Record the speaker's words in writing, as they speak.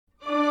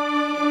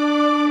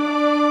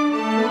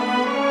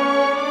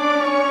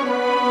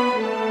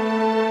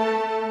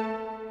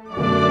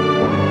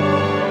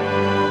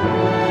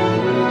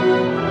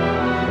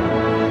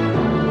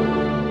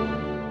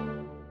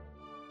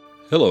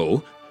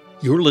Hello,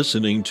 you're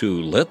listening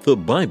to Let the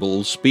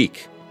Bible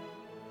Speak.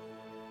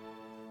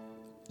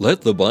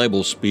 Let the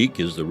Bible Speak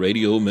is the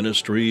radio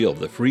ministry of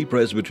the Free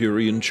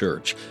Presbyterian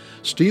Church.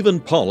 Stephen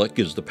Pollock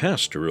is the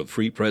pastor of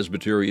Free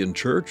Presbyterian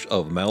Church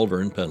of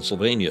Malvern,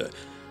 Pennsylvania.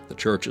 The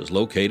church is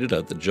located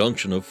at the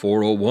junction of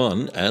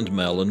 401 and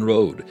Malin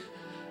Road.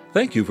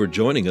 Thank you for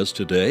joining us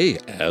today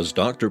as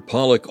Dr.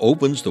 Pollock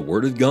opens the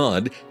Word of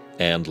God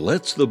and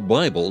lets the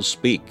Bible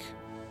speak.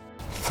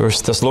 1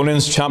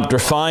 Thessalonians chapter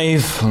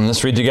 5, and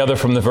let's read together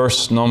from the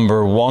verse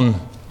number 1.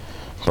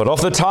 But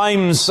of the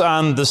times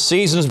and the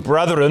seasons,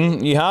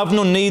 brethren, ye have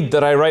no need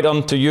that I write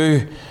unto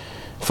you.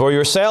 For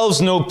yourselves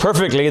know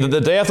perfectly that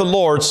the day of the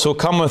Lord so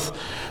cometh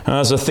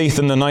as a thief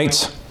in the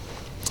night.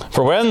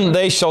 For when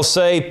they shall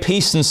say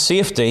peace and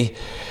safety,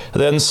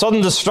 then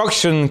sudden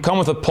destruction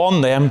cometh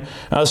upon them,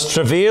 as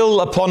travail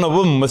upon a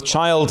womb with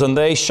child, and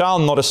they shall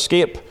not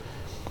escape.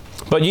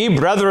 But ye,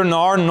 brethren,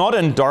 are not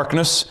in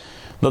darkness,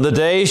 that the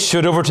day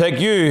should overtake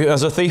you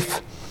as a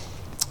thief.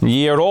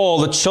 Ye are all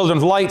the children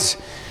of light,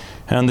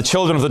 and the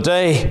children of the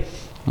day.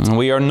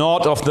 We are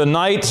not of the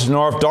night,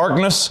 nor of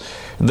darkness.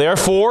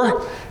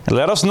 Therefore,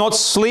 let us not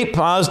sleep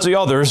as do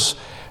others,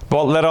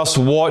 but let us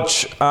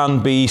watch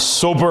and be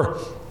sober.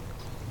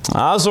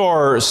 As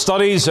our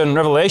studies in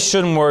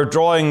Revelation were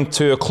drawing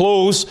to a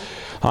close,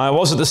 I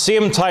was at the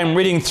same time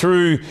reading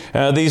through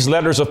these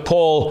letters of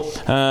Paul to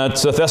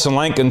the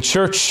Thessalonican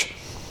church.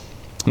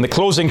 And the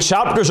closing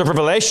chapters of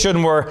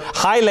Revelation were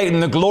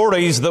highlighting the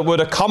glories that would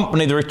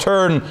accompany the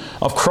return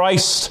of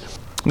Christ.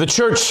 The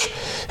church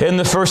in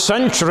the first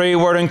century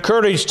were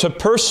encouraged to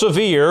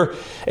persevere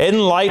in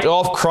light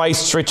of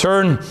Christ's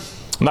return.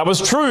 And that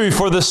was true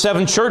for the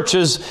 7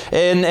 churches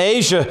in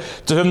Asia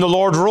to whom the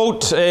Lord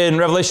wrote in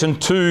Revelation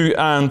 2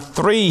 and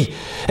 3.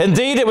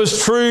 Indeed, it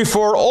was true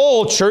for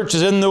all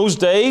churches in those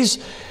days,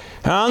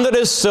 and it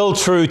is still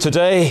true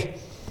today.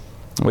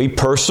 We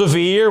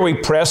persevere, we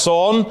press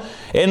on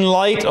in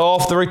light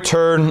of the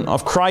return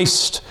of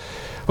Christ.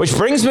 Which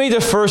brings me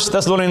to 1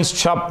 Thessalonians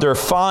chapter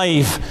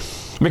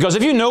 5. Because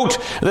if you note,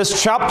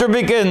 this chapter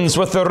begins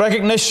with the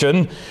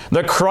recognition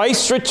that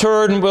Christ's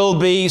return will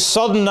be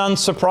sudden and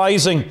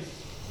surprising.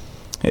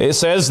 It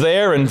says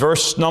there in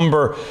verse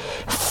number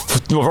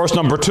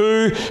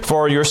 2,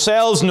 For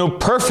yourselves know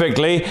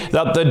perfectly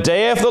that the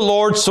day of the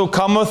Lord so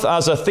cometh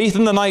as a thief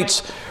in the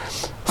night.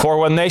 For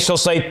when they shall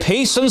say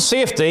peace and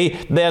safety,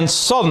 then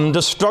sudden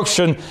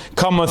destruction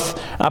cometh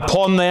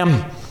upon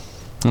them.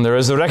 And there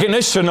is a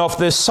recognition of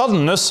the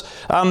suddenness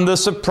and the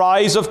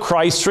surprise of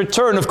Christ's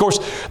return. Of course,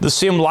 the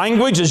same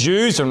language is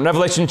used in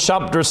Revelation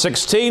chapter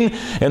 16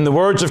 in the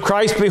words of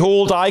Christ,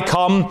 Behold, I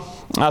come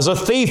as a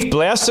thief.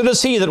 Blessed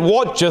is he that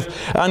watcheth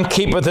and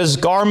keepeth his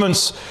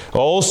garments.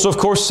 Also, of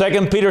course,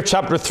 2 Peter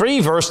chapter 3,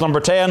 verse number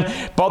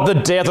 10, But the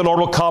day of the Lord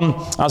will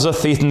come as a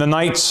thief in the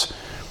night.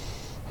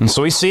 And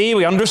so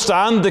we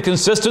understand the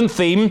consistent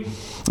theme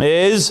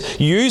is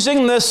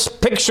using this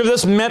picture,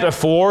 this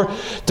metaphor,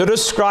 to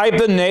describe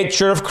the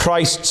nature of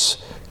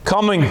Christ's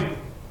coming.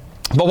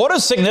 But what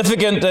is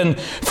significant in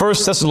 1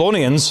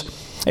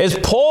 Thessalonians is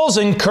Paul's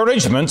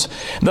encouragement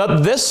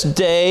that this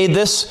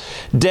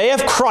day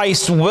of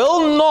Christ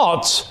will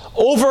not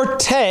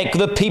overtake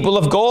the people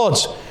of God.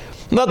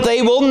 That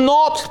they will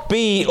not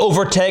be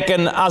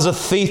overtaken as a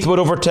thief would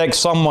overtake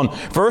someone.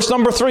 Verse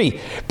number 3,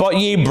 But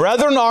ye,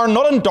 brethren, are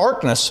not in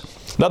darkness,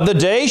 that the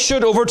day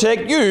should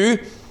overtake you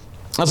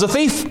as a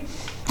thief.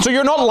 So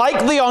you're not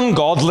like the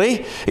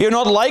ungodly. You're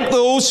not like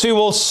those who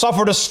will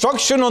suffer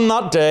destruction on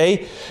that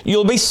day.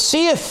 You'll be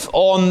safe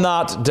on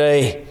that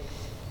day.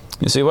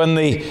 You see, when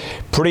the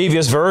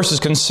previous verse is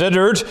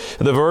considered,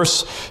 the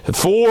verse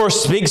 4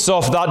 speaks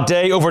of that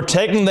day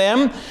overtaking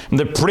them.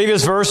 The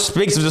previous verse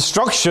speaks of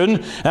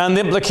destruction. And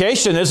the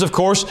implication is, of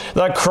course,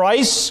 that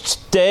Christ's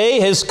day,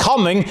 his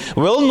coming,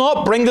 will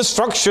not bring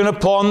destruction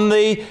upon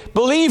the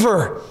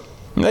believer.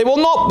 They will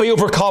not be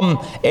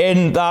overcome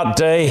in that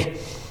day.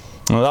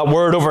 Now, that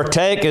word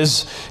overtake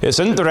is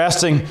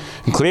interesting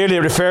and clearly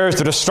refers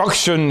to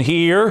destruction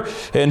here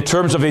in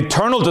terms of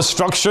eternal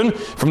destruction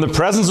from the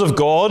presence of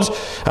God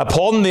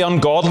upon the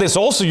ungodly. It's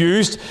also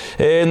used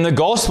in the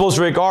Gospels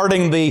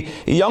regarding the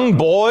young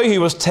boy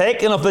who was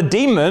taken of the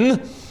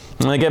demon.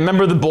 And again,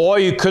 remember the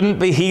boy who couldn't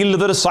be healed of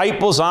the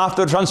disciples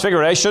after the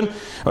transfiguration?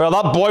 Well,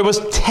 that boy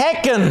was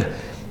taken,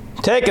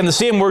 the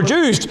same word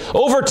used,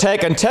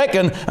 overtaken,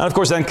 taken, and of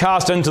course then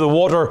cast into the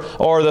water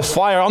or the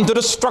fire unto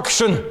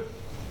destruction.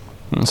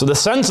 And so the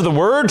sense of the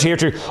word here,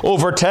 to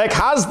overtake,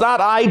 has that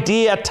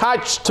idea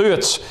attached to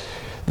it.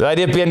 The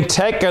idea of being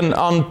taken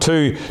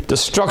unto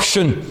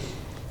destruction.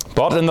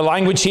 But in the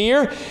language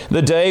here,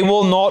 the day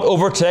will not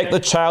overtake the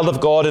child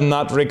of God in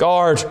that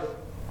regard.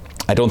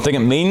 I don't think it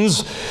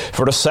means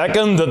for a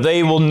second that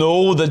they will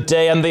know the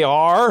day and the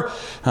hour.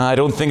 I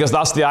don't think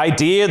that's the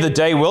idea. The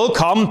day will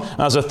come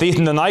as a thief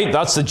in the night.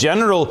 That's the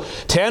general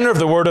tenor of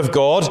the Word of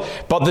God.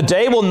 But the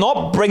day will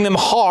not bring them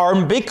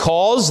harm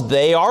because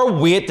they are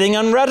waiting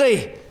and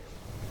ready.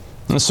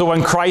 And so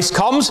when Christ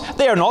comes,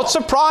 they are not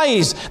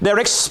surprised. They're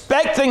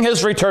expecting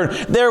his return.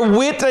 They're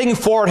waiting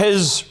for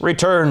his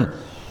return.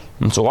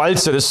 And so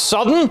whilst it is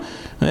sudden,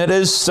 it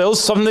is still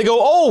something to go,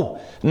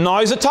 oh,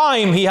 now's the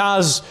time, he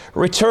has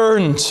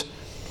returned.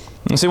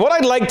 And see, what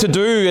I'd like to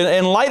do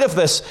in light of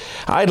this,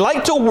 I'd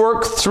like to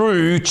work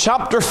through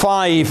chapter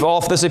 5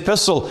 of this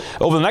epistle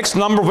over the next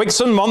number of weeks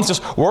and months,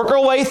 just work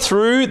our way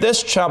through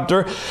this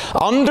chapter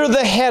under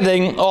the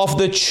heading of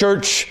the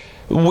church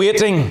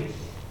waiting.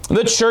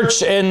 The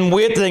church in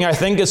waiting, I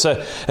think, is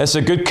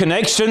a good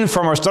connection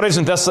from our studies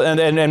in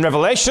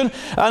Revelation,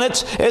 and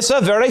it's a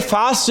very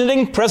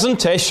fascinating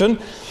presentation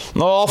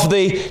of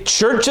the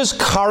church's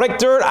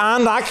character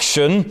and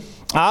action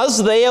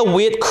as they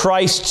await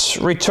Christ's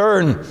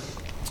return.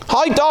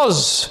 How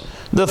does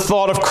the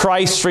thought of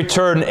Christ's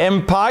return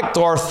impact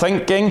our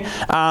thinking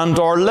and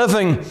our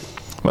living?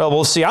 Well,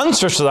 we'll see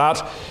answers to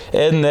that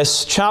in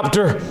this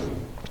chapter.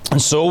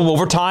 And so,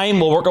 over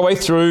time, we'll work our way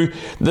through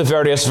the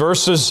various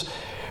verses.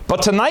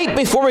 But tonight,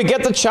 before we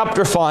get to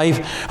chapter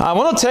 5, I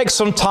want to take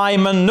some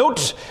time and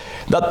note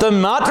that the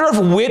matter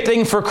of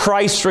waiting for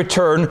Christ's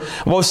return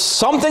was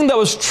something that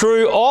was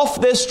true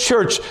of this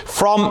church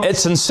from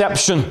its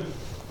inception.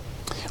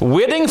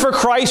 Waiting for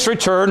Christ's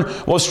return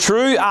was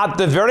true at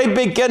the very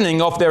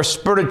beginning of their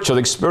spiritual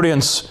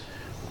experience.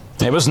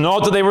 It was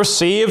not that they were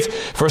saved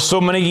for so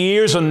many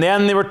years and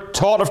then they were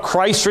taught of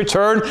Christ's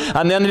return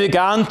and then they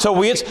began to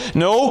wait.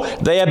 No,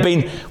 they had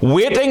been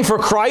waiting for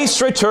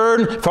Christ's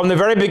return from the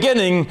very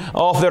beginning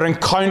of their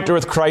encounter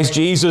with Christ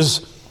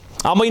Jesus.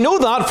 And we know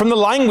that from the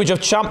language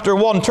of chapter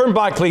 1. Turn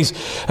back, please,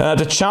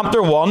 to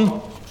chapter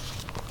 1.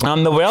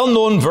 And the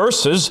well-known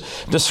verses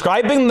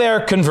describing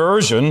their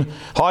conversion,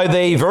 how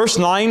they, verse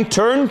 9,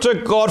 turned to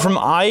God from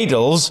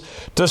idols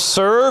to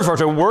serve or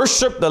to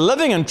worship the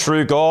living and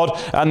true God.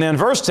 And then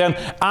verse 10,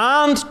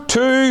 and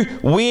to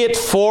wait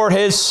for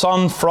his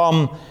Son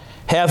from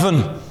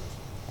heaven.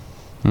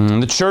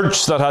 The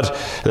church that had,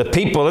 the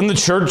people in the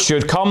church who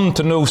had come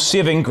to know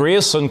saving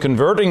grace and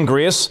converting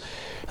grace,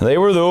 they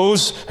were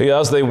those who,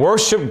 as they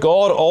worshipped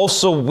God,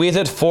 also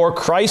waited for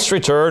Christ's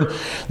return,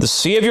 the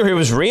Saviour who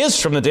was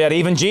raised from the dead,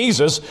 even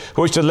Jesus,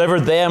 which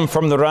delivered them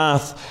from the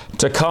wrath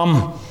to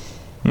come.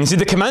 And see,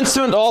 the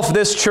commencement of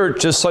this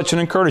church is such an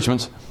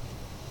encouragement.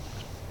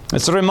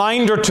 It's a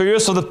reminder to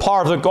us of the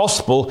power of the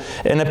gospel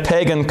in a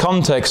pagan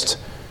context.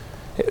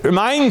 It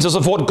reminds us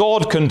of what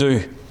God can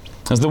do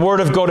as the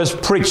Word of God is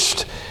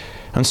preached.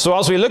 And so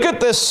as we look at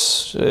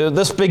this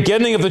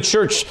beginning of the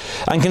church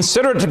and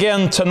consider it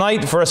again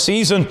tonight for a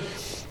season,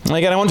 and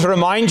again I want to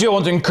remind you, I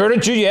want to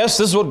encourage you, yes,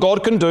 this is what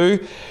God can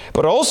do,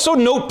 but also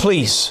note,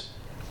 please,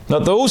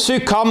 that those who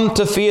come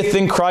to faith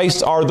in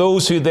Christ are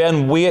those who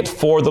then wait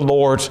for the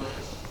Lord. So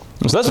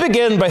let's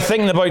begin by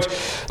thinking about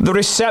the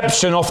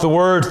reception of the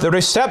Word. The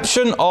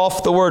reception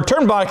of the Word.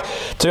 Turn back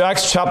to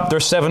Acts chapter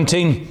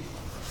 17.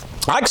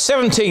 Acts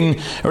 17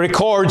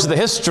 records the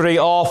history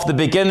of the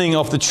beginning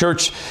of the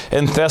church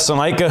in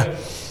Thessalonica.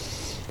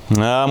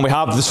 We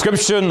have the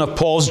description of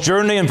Paul's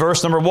journey in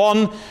verse number 1.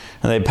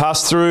 And they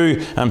passed through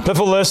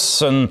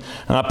Amphipolis and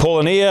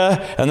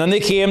Apollonia, and then they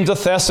came to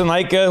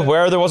Thessalonica,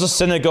 where there was a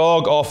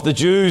synagogue of the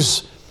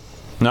Jews.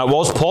 Now it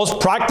was Paul's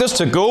practice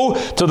to go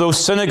to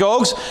those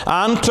synagogues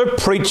and to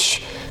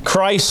preach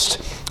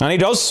Christ. And he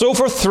does so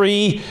for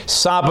 3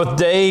 Sabbath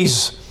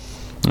days.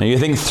 Now you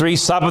think 3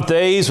 Sabbath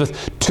days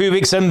with 2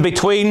 weeks in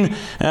between,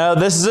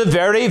 this is a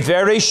very,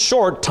 very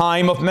short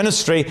time of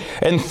ministry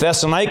in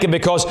Thessalonica,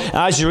 because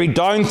as you read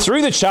down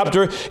through the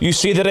chapter, you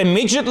see that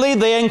immediately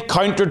they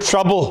encountered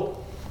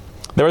trouble.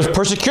 There was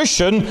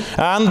persecution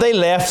and they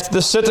left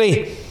the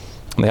city.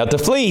 They had to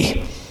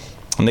flee.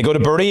 And they go to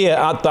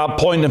Berea at that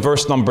point in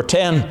verse number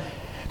 10.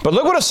 But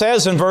look what it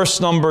says in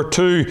verse number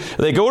 2.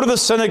 They go to the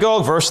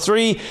synagogue, verse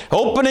 3,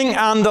 opening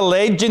and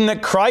alleging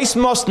that Christ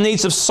must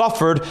needs have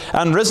suffered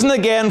and risen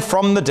again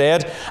from the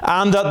dead,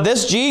 and that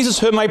this Jesus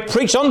whom I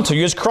preach unto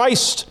you is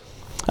Christ.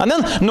 And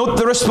then note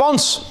the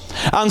response.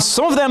 And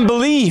some of them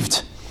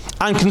believed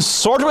and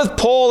consorted with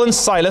Paul and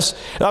Silas,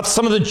 that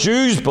some of the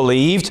Jews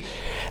believed,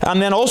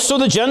 and then also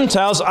the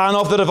Gentiles, and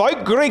of the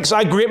devout Greeks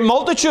a great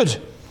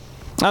multitude,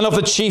 and of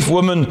the chief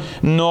women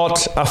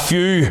not a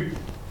few.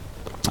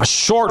 A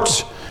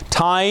short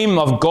time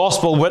of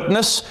gospel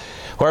witness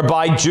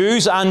whereby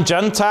Jews and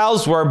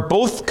Gentiles were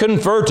both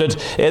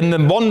converted in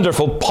the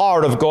wonderful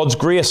power of God's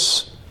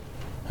grace.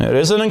 It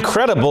is an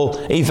incredible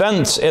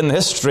event in the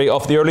history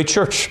of the early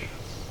church.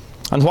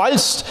 And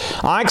whilst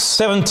Acts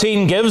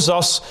 17 gives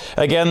us,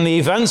 again, the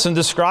events and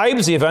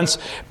describes the events,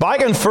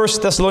 back in 1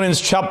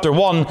 Thessalonians chapter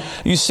 1,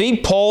 you see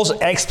Paul's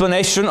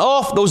explanation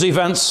of those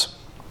events.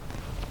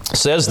 It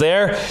says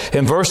there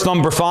in verse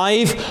number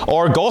 5,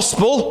 our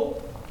gospel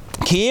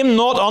came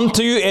not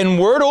unto you in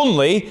word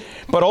only,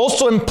 but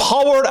also in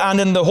power and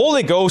in the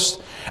Holy Ghost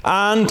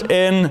and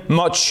in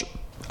much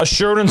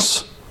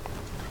assurance.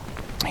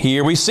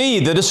 Here we see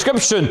the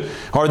description,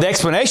 or the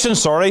explanation,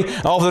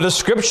 of the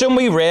description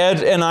we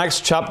read in Acts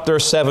chapter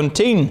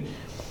 17.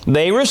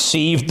 They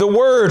received the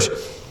word.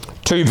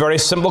 2 very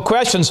simple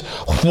questions.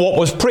 What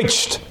was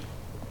preached?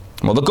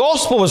 Well, the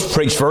gospel was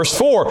preached, verse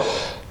 4.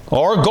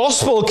 Our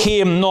gospel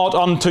came not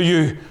unto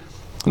you.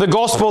 The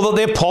gospel that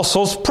the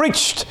apostles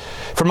preached.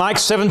 From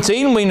Acts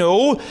 17 we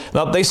know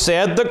that they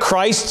said that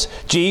Christ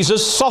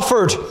Jesus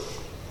suffered,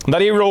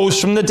 that he rose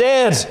from the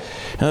dead.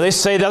 And they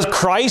say that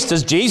Christ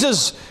is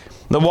Jesus,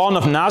 the one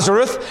of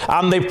Nazareth,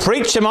 and they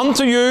preach him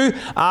unto you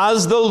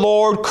as the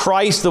Lord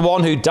Christ, the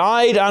one who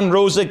died and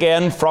rose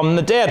again from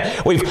the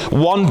dead. We've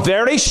one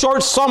very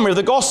short summary of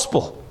the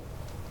gospel.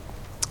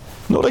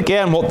 Note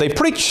again what they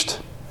preached.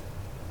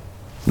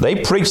 They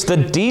preached the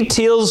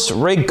details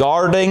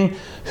regarding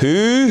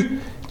who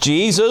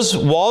Jesus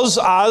was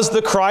as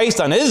the Christ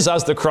and is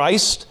as the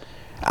Christ,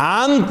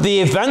 and the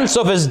events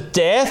of his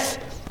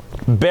death,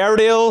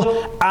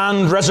 burial,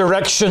 and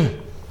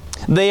resurrection.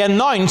 They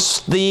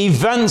announced the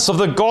events of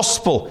the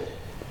gospel.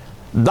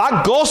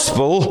 That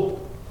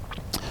gospel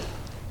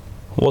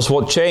was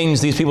what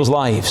changed these people's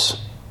lives.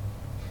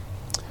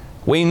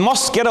 We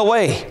must get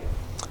away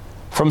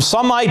from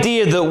some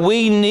idea that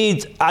we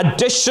need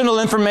additional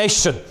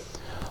information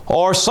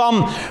or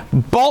some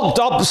bulked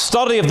up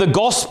study of the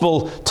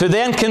gospel to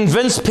then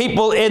convince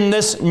people in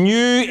this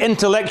new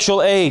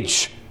intellectual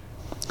age.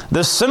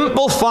 The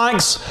simple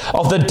facts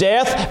of the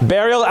death,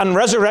 burial, and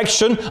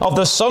resurrection of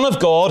the Son of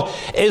God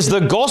is the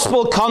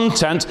gospel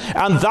content,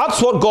 and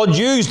that's what God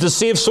used to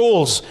save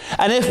souls.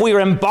 And if we are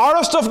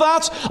embarrassed of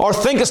that or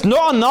think it's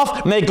not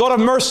enough, may God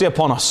have mercy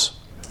upon us.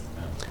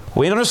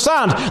 We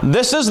understand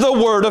this is the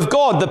Word of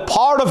God, the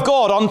power of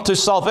God unto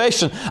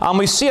salvation. And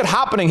we see it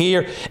happening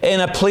here in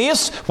a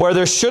place where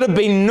there should have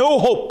been no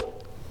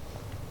hope.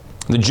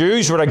 The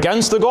Jews were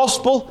against the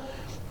gospel.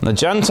 And the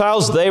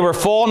Gentiles, they were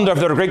fond of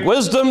their Greek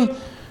wisdom.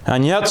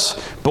 And yet,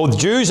 both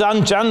Jews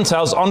and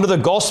Gentiles under the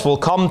gospel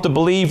come to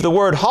believe the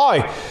Word.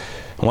 How?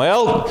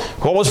 Well,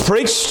 what was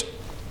preached?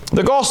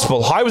 The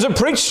gospel. How was it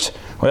preached?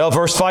 Well,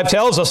 verse 5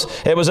 tells us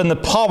it was in the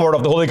power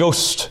of the Holy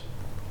Ghost.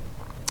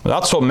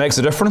 That's what makes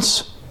a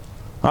difference.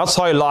 That's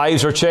how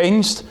lives are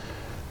changed.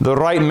 The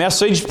right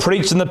message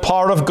preached in the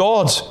power of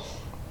God.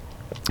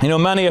 You know,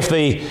 many of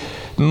the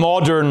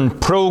modern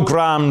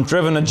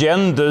program-driven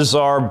agendas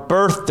are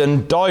birthed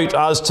in doubt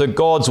as to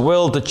God's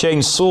will to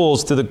change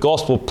souls through the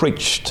gospel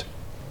preached.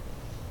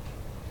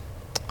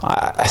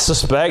 I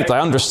suspect, I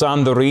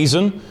understand the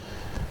reason.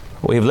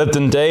 We've lived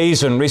in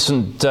days in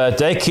recent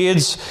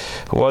decades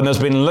when there's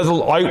been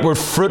little outward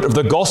fruit of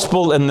the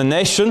gospel in the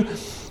nation.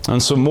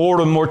 And so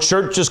more and more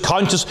churches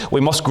conscious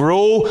we must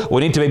grow,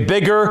 we need to be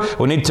bigger,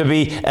 we need to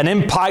be an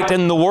impact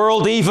in the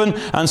world even.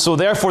 And so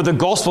therefore the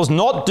gospel's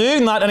not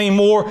doing that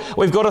anymore.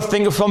 We've got to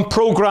think of some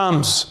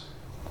programs.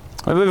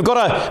 We've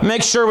got to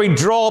make sure we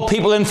draw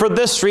people in for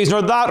this reason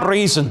or that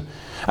reason.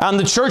 And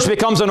the church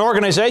becomes an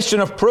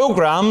organization of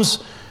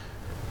programs,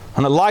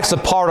 and it lacks the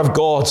power of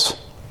God.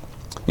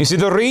 You see,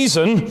 the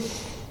reason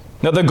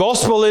that the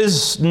gospel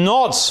is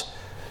not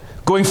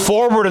going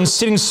forward and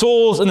seeing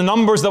souls in the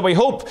numbers that we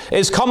hope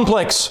is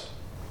complex.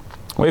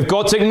 We've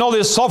got to acknowledge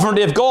the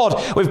sovereignty of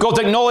God. We've got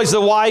to acknowledge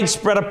the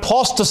widespread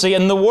apostasy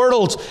in the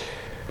world.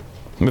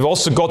 We've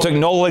also got to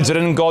acknowledge that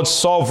in God's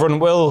sovereign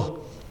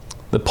will,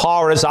 the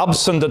power is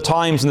absent at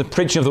times in the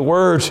preaching of the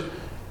Word.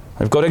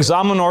 We've got to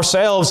examine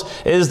ourselves.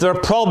 Is there a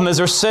problem? Is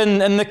there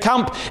sin in the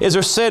camp? Is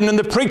there sin in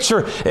the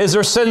preacher? Is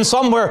there sin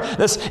somewhere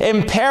that's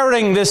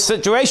impairing this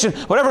situation?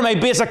 Whatever it may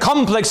be, it's a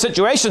complex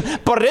situation,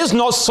 but it is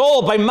not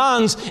solved by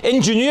man's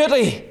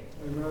ingenuity.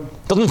 Amen.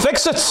 Doesn't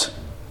fix it.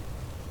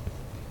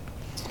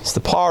 It's the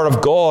power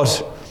of God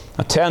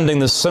attending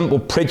the simple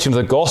preaching of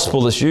the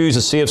gospel that's used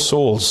to save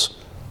souls.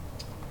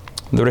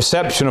 The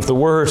reception of the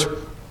Word,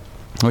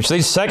 which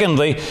leads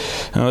secondly,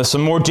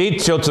 some more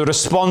detail to the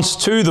response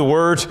to the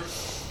Word.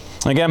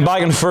 Again,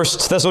 back in 1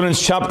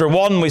 Thessalonians chapter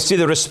 1, we see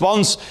the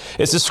response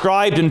is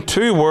described in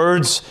 2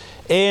 words,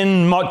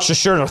 in much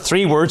assurance, or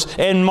 3 words,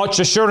 in much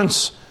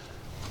assurance.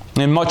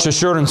 In much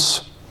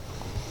assurance.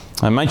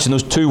 I mentioned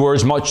those 2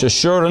 words, much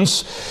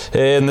assurance,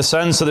 in the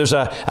sense that there's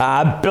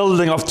a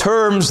building of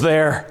terms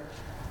there.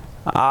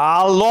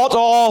 A lot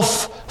of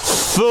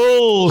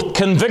full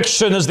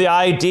conviction is the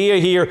idea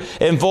here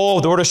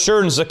involved. The word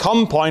assurance is a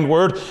compound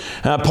word.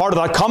 Part of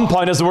that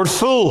compound is the word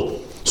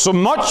full. So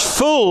much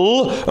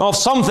full of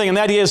something, and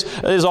the idea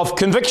is of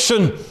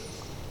conviction.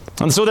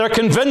 And so they're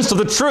convinced of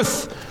the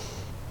truth.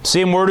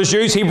 Same word is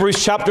used,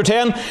 Hebrews chapter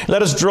 10.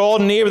 Let us draw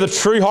near with a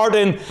true heart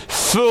in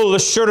full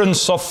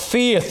assurance of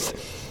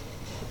faith.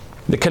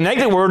 The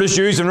connected word is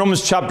used in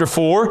Romans chapter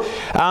 4,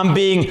 and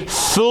being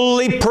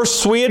fully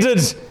persuaded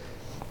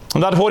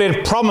that what he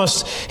had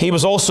promised, he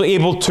was also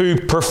able to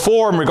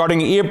perform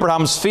regarding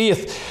Abraham's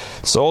faith.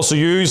 It's also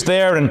used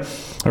there in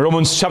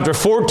Romans chapter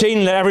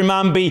 14, let every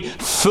man be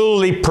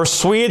fully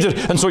persuaded.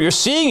 And so what you're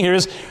seeing here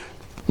is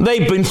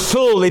they've been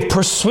fully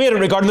persuaded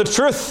regarding the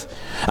truth.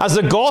 As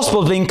the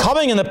gospel has been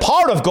coming in the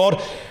power of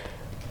God,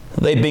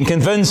 they've been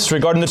convinced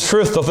regarding the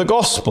truth of the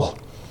gospel.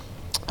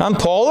 And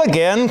Paul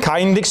again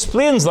kindly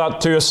explains that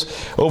to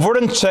us over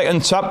in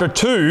chapter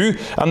 2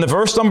 and the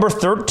verse number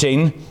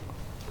 13,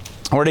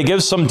 where he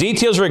gives some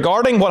details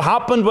regarding what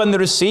happened when they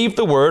received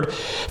the word.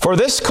 For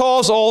this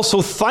cause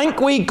also thank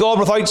we God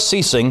without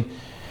ceasing,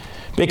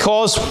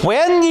 Because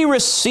when ye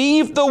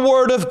received the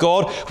word of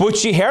God,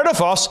 which ye heard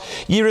of us,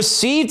 ye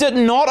received it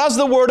not as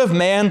the word of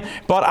men,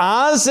 but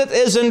as it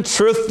is in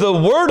truth the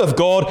word of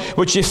God,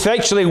 which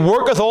effectually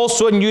worketh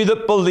also in you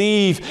that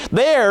believe.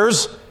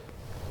 There's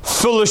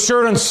full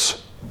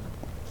assurance.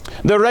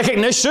 The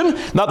recognition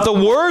that the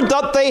word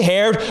that they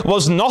heard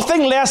was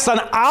nothing less than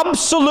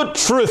absolute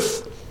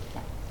truth,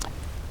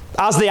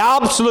 as the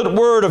absolute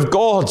word of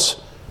God.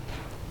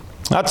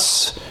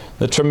 That's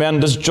the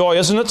tremendous joy,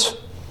 isn't it?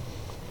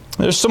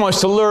 There's so much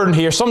to learn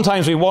here.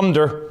 Sometimes we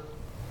wonder,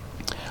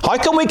 how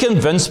can we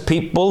convince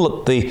people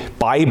that the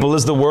Bible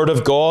is the Word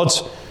of God?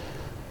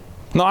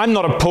 Now, I'm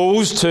not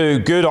opposed to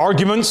good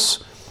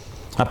arguments,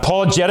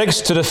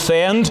 apologetics to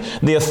defend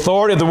the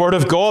authority of the Word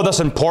of God. That's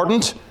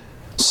important.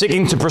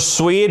 Seeking to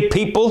persuade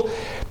people.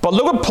 But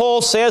look what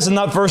Paul says in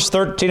that verse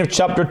 13 of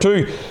chapter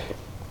 2.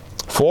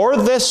 For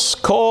this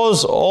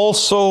cause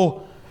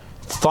also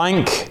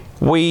thank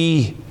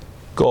we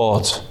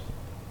God.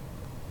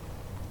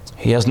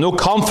 He has no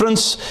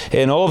confidence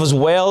in all of his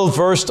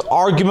well-versed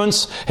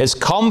arguments. His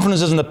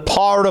confidence is in the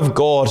power of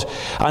God.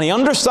 And he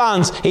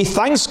understands, he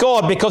thanks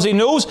God because he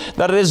knows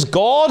that it is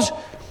God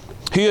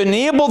who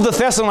enabled the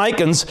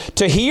Thessalonians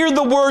to hear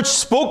the word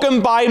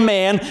spoken by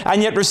men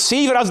and yet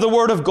receive it as the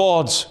word of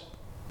God.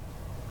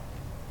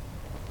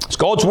 It's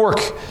God's work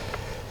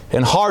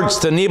in hearts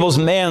that enables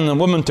men and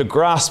women to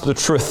grasp the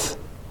truth.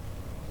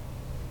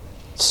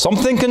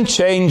 Something can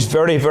change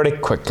very, very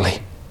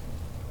quickly.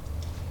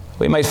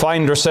 We might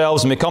find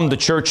ourselves and we come to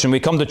church and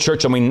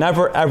we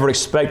never ever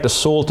expect a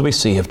soul to be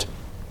saved.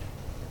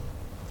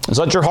 Is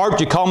that your heart?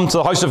 You come to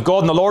the house of God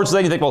on the Lord's Day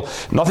and you think, well,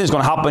 nothing's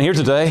going to happen here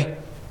today.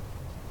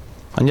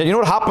 And yet you know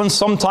what happens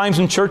sometimes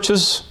in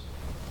churches?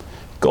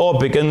 God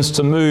begins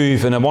to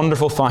move in a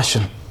wonderful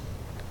fashion.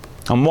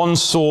 And one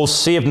soul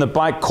saved in the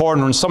back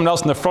corner and someone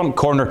else in the front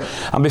corner.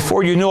 And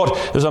before you know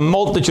it, there's a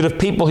multitude of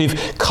people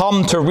who've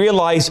come to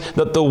realize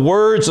that the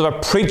words of a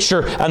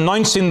preacher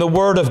announcing the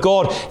Word of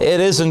God, it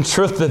is in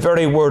truth the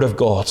very Word of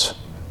God.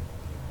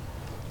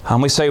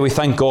 And we say we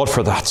thank God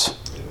for that.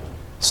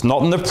 It's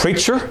not in the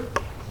preacher.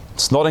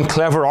 It's not in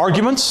clever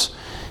arguments.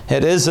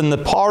 It is in the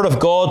power of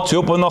God to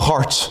open the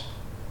heart.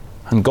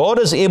 And God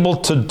is able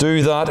to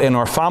do that in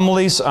our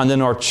families and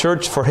in our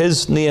church for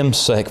His name's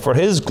sake, for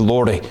His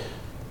glory.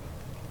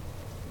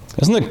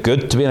 Isn't it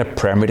good to be in a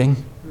prayer meeting?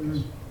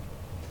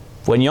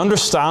 When you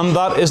understand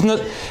that,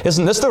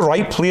 isn't this the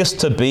right place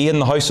to be in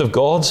the house of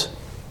God?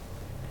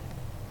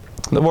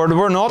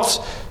 We're not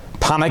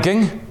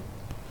panicking.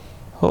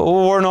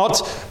 We're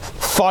not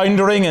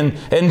floundering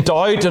in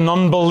doubt and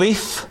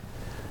unbelief.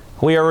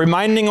 We are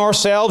reminding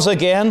ourselves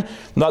again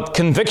that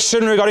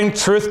conviction regarding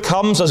truth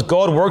comes as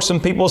God works in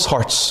people's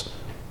hearts.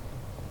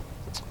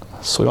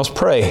 So we must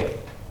pray.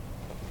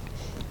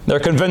 They're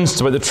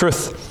convinced about the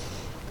truth.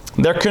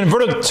 They're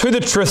converted to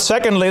the truth.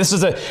 Secondly, this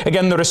is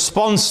again the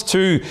response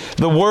to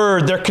the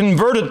word. They're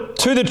converted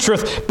to the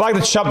truth. Back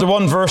to chapter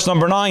 1, verse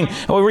number 9.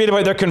 And we read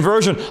about their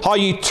conversion. How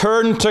you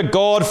turn to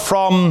God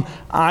from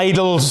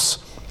idols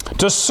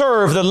to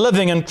serve the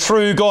living and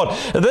true God.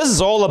 This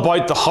is all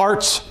about the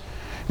heart.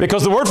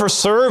 Because the word for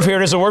serve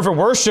here is a word for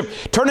worship.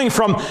 Turning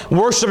from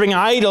worshipping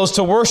idols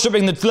to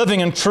worshipping the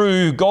living and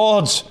true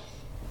God.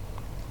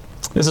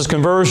 This is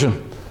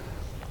conversion.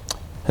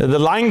 The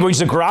language,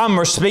 the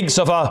grammar speaks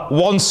of a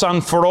once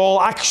and for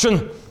all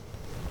action.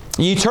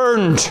 You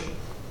turned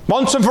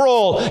once and for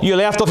all. You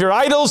left off your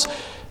idols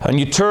and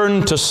you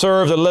turned to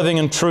serve the living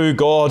and true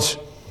God.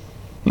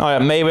 Now,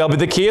 it may well be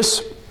the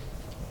case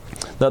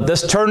that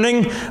this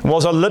turning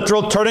was a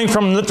literal turning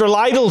from literal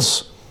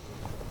idols.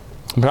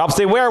 Perhaps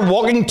they were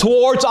walking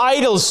towards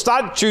idols,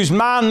 statues,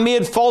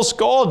 man-made false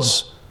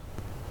gods.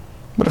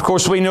 But of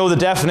course we know the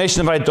definition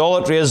of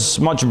idolatry is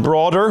much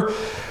broader.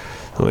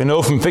 We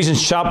know from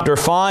Ephesians chapter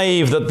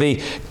 5 that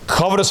the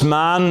covetous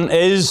man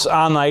is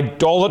an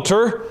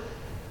idolater.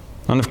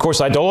 And of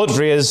course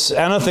idolatry is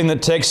anything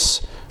that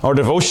takes our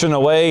devotion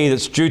away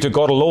that's due to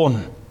God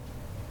alone.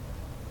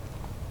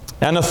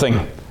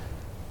 Anything.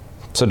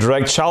 It's a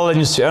direct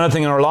challenge to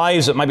anything in our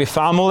lives. It might be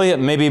family, it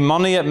may be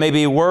money, it may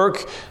be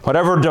work.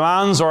 Whatever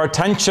demands our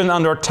attention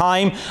and our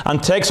time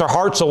and takes our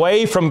hearts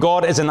away from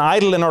God is an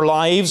idol in our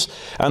lives.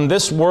 And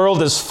this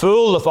world is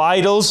full of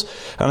idols.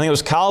 I think it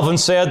was Calvin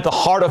said, the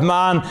heart of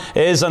man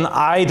is an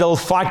idol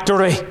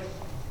factory.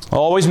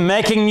 Always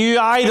making new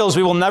idols.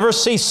 We will never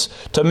cease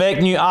to make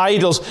new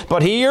idols.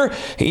 But here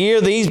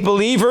these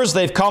believers,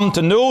 they've come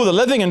to know the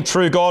living and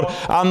true God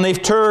and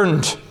they've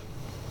turned.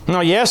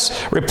 Now,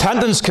 yes,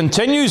 repentance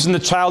continues in the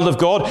child of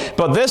God,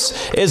 but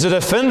this is a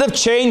definitive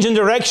change in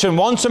direction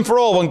once and for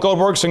all when God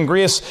works in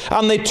grace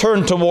and they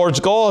turn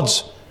towards God.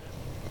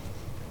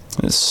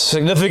 It's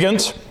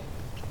significant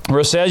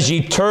where it says,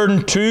 ye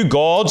turn to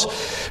God,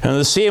 and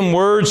the same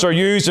words are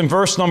used in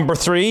verse number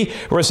 3,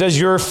 where it says,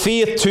 your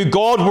faith to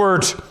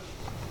Godward.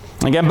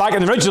 Again, back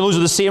in the original, those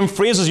are the same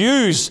phrases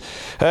used.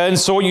 And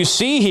so what you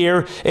see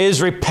here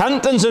is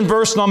repentance in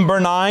verse number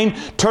 9,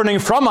 turning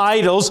from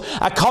idols,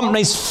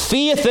 accompanies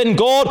faith in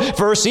God,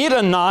 verse 8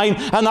 and 9,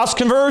 and that's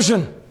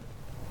conversion.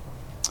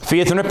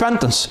 Faith and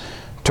repentance.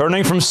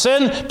 Turning from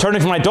sin,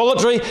 turning from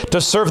idolatry, to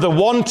serve the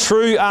one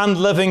true and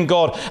living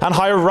God. And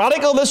how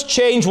radical this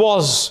change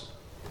was.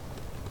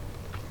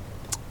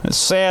 It's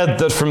said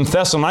that from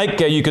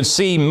Thessalonica you could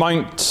see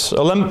Mount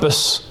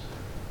Olympus,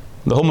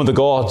 the home of the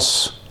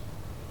gods.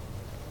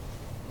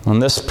 And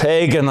this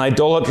pagan,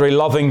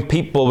 idolatry-loving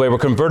people, they were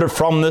converted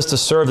from this to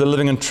serve the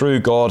living and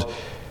true God.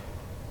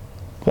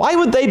 Why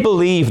would they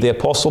believe the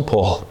Apostle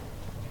Paul?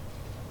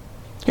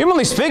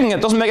 Humanly speaking,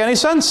 it doesn't make any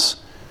sense.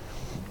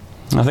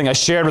 I think I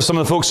shared with some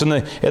of the folks in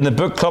the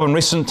book club in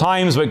recent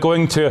times about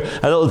going to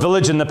a little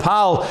village in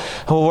Nepal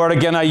where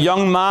again a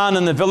young man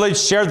in the village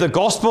shared the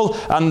gospel,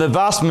 and the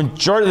vast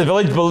majority of the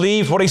village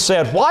believed what he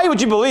said. Why would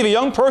you believe a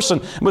young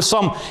person with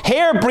some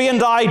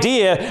harebrained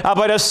idea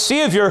about a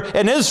Savior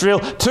in Israel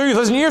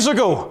 2,000 years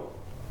ago?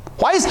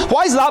 Why is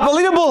that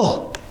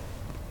believable?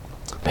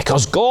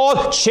 Because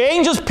God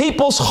changes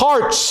people's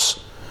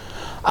hearts,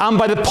 and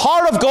by the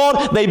power of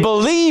God they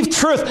believe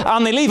truth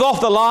and they leave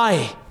off the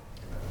lie.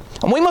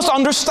 And we must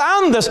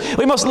understand this.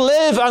 We must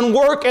live and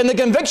work in the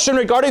conviction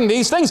regarding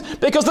these things,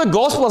 because the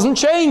gospel hasn't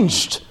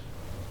changed.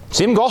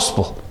 Same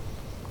gospel.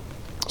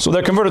 So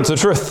they're converted to the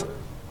truth.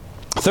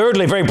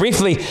 Thirdly, very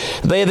briefly,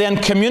 they then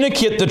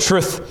communicate the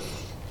truth.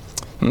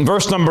 In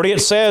verse number 8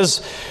 it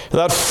says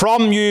that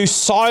from you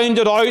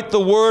sounded out the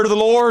word of the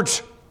Lord.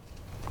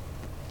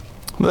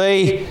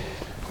 They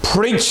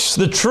preach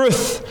the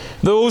truth.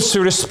 Those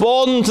who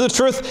respond to the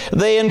truth,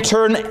 they in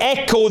turn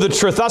echo the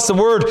truth. That's the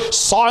word.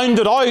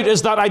 Sounded out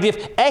is that idea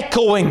of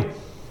echoing.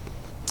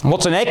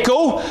 What's an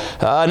echo?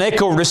 An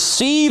echo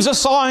receives a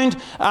sound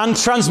and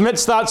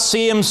transmits that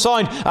same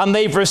sound. And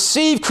they've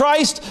received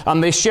Christ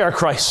and they share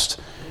Christ.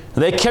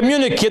 They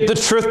communicate the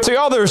truth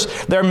to others.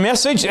 Their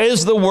message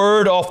is the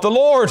word of the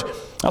Lord.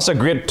 That's a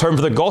great term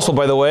for the gospel,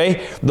 by the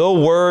way. The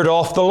word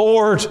of the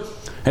Lord.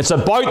 It's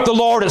about the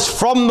Lord, it's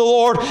from the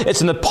Lord,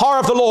 it's in the power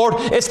of the Lord,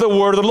 it's the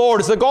word of the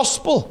Lord, it's the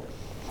gospel.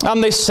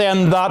 And they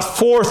send that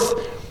forth.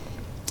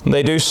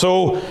 They do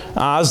so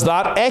as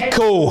that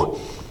echo.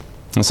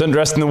 It's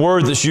interesting, the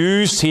word that's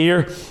used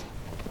here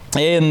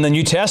in the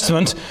New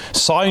Testament,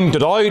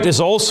 sounded out,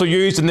 is also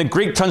used in the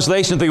Greek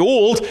translation of the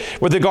Old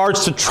with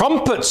regards to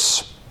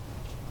trumpets.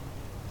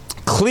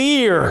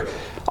 Clear,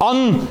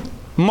 clearly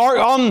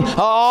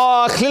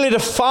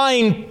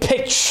defined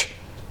pitch.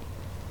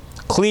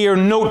 Clear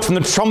note from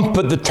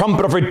the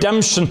trumpet of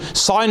redemption,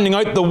 sounding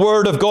out the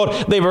word of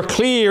God. They were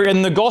clear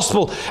in the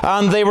gospel,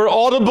 and they were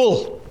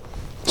audible,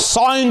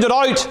 sounded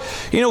out.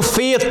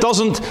 Faith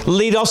doesn't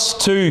lead us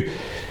to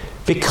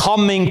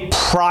becoming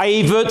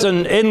private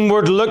and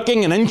inward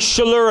looking and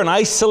insular and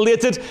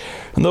isolated.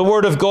 And the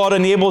word of God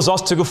enables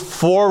us to go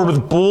forward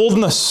with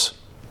boldness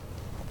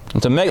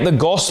and to make the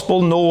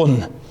gospel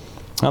known.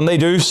 And they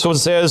do so, it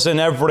says, in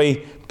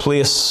every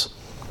place.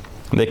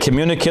 They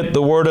communicate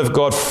the word of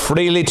God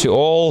freely to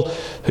all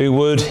who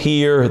would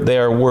hear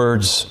their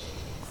words.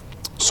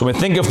 So we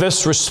think of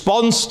this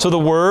response to the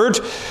word.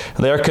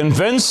 They are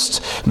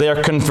convinced, they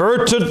are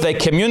converted, they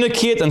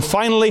communicate, and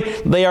finally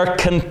they are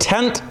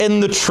content in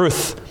the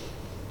truth.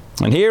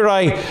 And here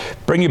I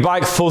bring you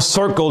back full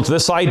circle to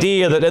this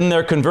idea that in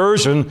their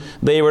conversion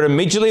they were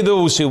immediately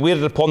those who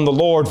waited upon the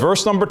Lord.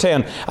 Verse number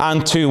 10,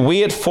 and to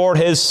wait for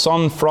his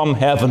Son from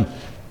heaven.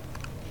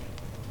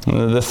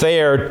 The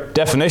Thayer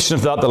definition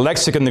of that,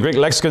 the Greek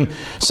lexicon,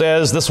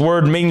 says this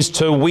word means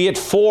to wait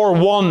for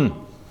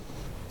one.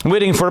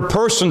 Waiting for a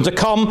person to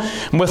come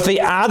with the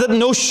added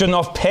notion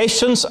of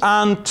patience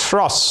and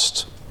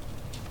trust.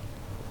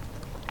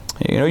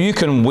 You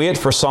can wait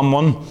for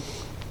someone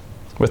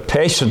with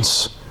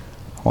patience,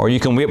 or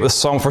you can wait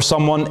for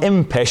someone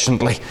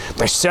impatiently.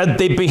 They said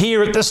they'd be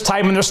here at this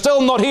time and they're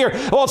still not here.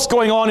 What's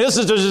going on? This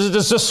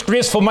is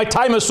disgraceful. My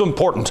time is so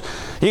important.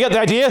 You get the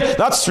idea?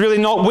 That's really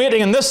not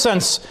waiting in this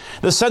sense.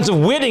 The sense of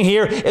waiting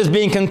here is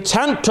being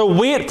content to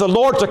wait the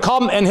Lord to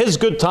come in his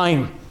good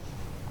time.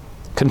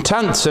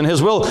 Content in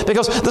his will.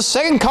 Because the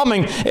second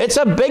coming, it's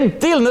a big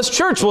deal in this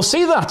church. We'll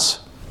see that.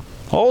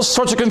 All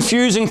sorts of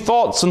confusing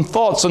thoughts and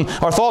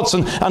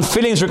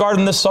feelings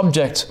regarding this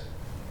subject.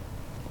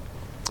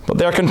 But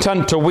they're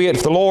content to wait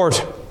for the Lord.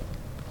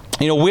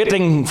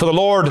 Waiting for the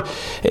Lord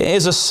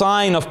is a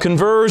sign of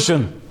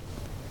conversion.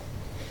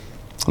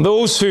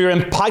 Those who are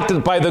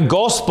impacted by the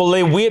gospel,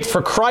 they wait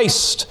for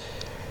Christ.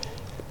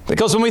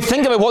 Because when we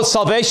think about what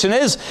salvation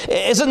is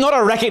it not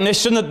a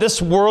recognition that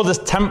this world is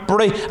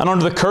temporary and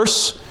under the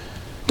curse?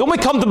 Don't we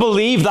come to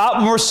believe that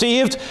when we're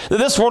saved, that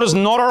this world is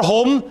not our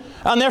home,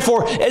 and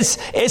therefore it's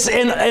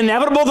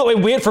inevitable that we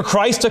wait for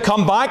Christ to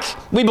come back?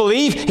 We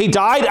believe he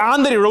died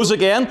and that he rose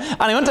again,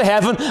 and he went to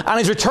heaven, and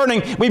he's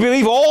returning. We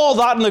believe all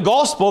that in the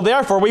gospel,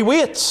 therefore we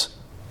wait.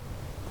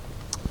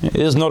 It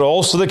is not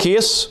also the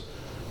case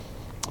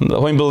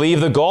that when we believe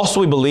the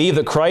gospel, we believe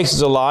that Christ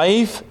is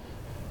alive.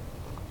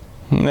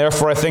 And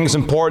therefore, I think it's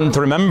important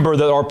to remember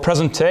that our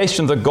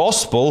presentation of the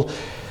gospel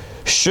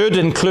should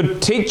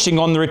include teaching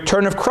on the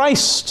return of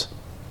Christ.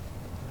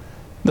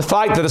 The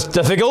fact that it's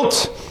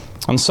difficult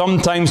and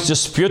sometimes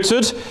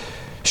disputed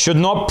should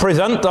not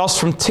prevent us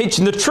from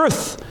teaching the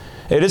truth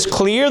It is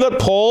clear that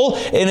Paul,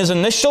 in his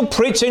initial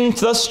preaching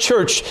to this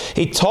church,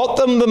 he taught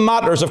them the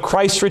matters of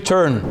Christ's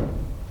return.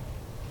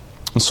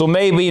 And so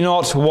may we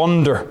not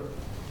wonder,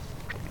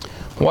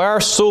 why are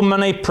so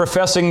many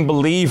professing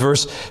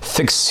believers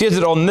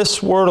fixated on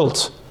this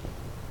world?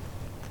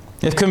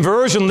 If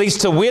conversion leads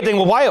to waiting,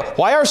 well,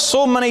 why are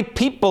so many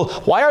people,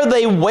 why are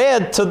they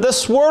wed to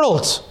this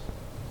world?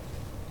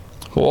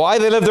 Why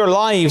they live their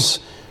lives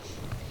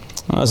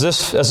as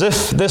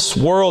if this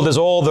world is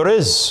all there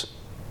is?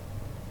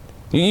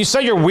 You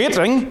say you're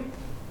waiting,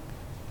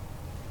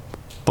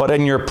 but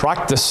in your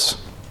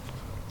practice,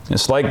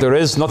 it's like there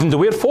is nothing to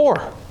wait for.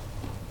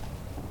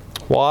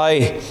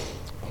 Why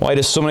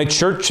do so many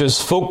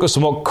churches focus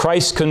on what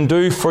Christ can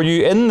do for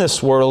you in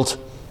this world?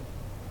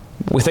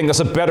 We think that's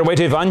a better way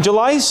to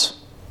evangelize?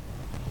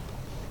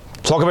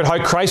 Talk about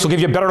how Christ will give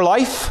you a better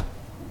life?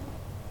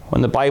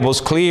 When the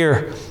Bible's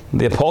clear,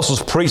 the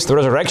apostles preached the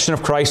resurrection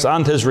of Christ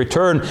and his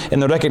return in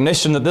the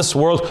recognition that this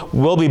world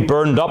will be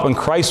burned up and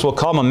Christ will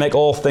come and make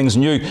all things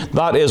new.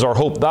 That is our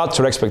hope. That's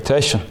our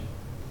expectation.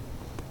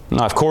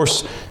 Now, of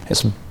course,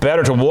 it's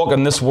better to walk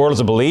in this world as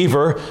a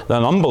believer than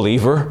an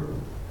unbeliever,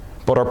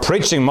 but our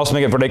preaching must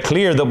make it very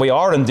clear that we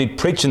are indeed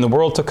preaching the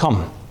world to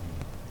come.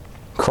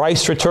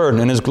 Christ's return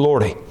in his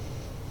glory.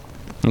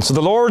 And so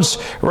the Lord's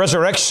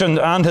resurrection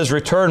and his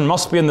return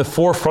must be in the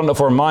forefront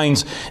of our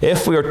minds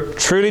if we are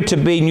truly to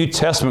be New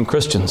Testament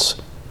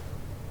Christians.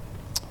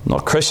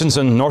 Not Christians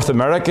in North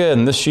America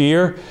in this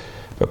year,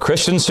 but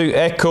Christians who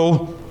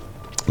echo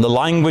the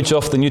language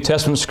of the New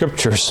Testament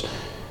Scriptures,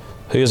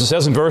 who, as it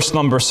says in verse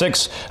number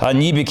 6,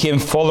 and ye became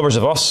followers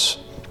of us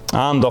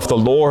and of the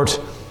Lord.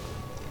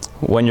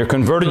 When you're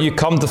converted, you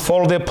come to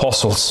follow the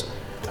apostles,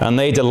 and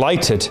they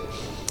delighted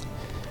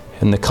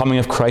in the coming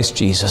of Christ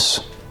Jesus.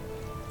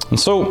 And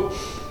so,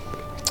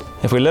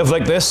 if we live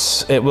like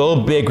this, it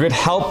will be a great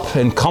help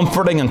in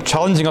comforting and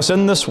challenging us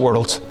in this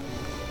world.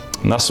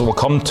 And that's what we'll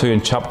come to in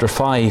chapter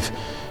 5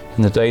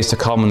 in the days to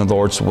come in the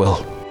Lord's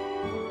will.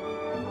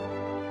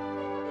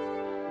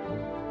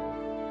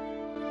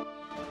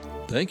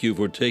 Thank you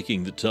for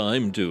taking the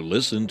time to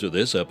listen to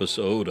this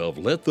episode of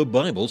Let the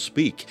Bible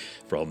Speak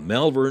from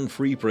Malvern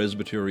Free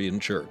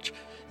Presbyterian Church.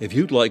 If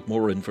you'd like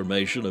more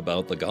information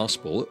about the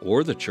gospel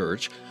or the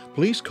church,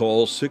 please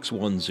call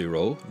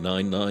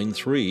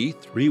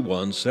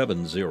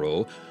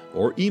 610-993-3170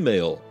 or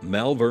email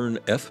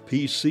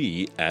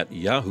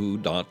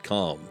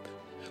malvernfpc@yahoo.com.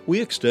 We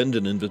extend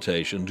an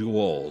invitation to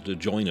all to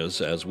join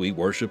us as we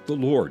worship the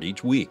Lord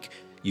each week.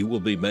 You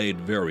will be made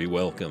very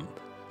welcome.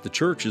 The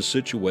church is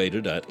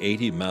situated at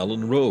 80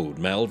 Malin Road,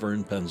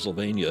 Malvern,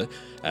 Pennsylvania,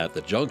 at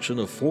the junction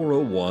of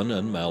 401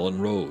 and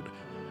Malin Road.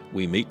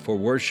 We meet for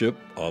worship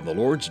on the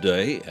Lord's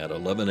Day at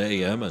 11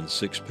 a.m. and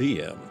 6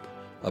 p.m.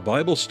 A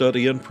Bible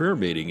study and prayer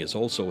meeting is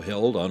also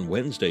held on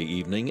Wednesday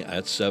evening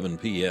at 7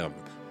 p.m.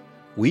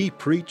 We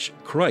preach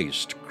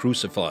Christ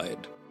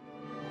crucified.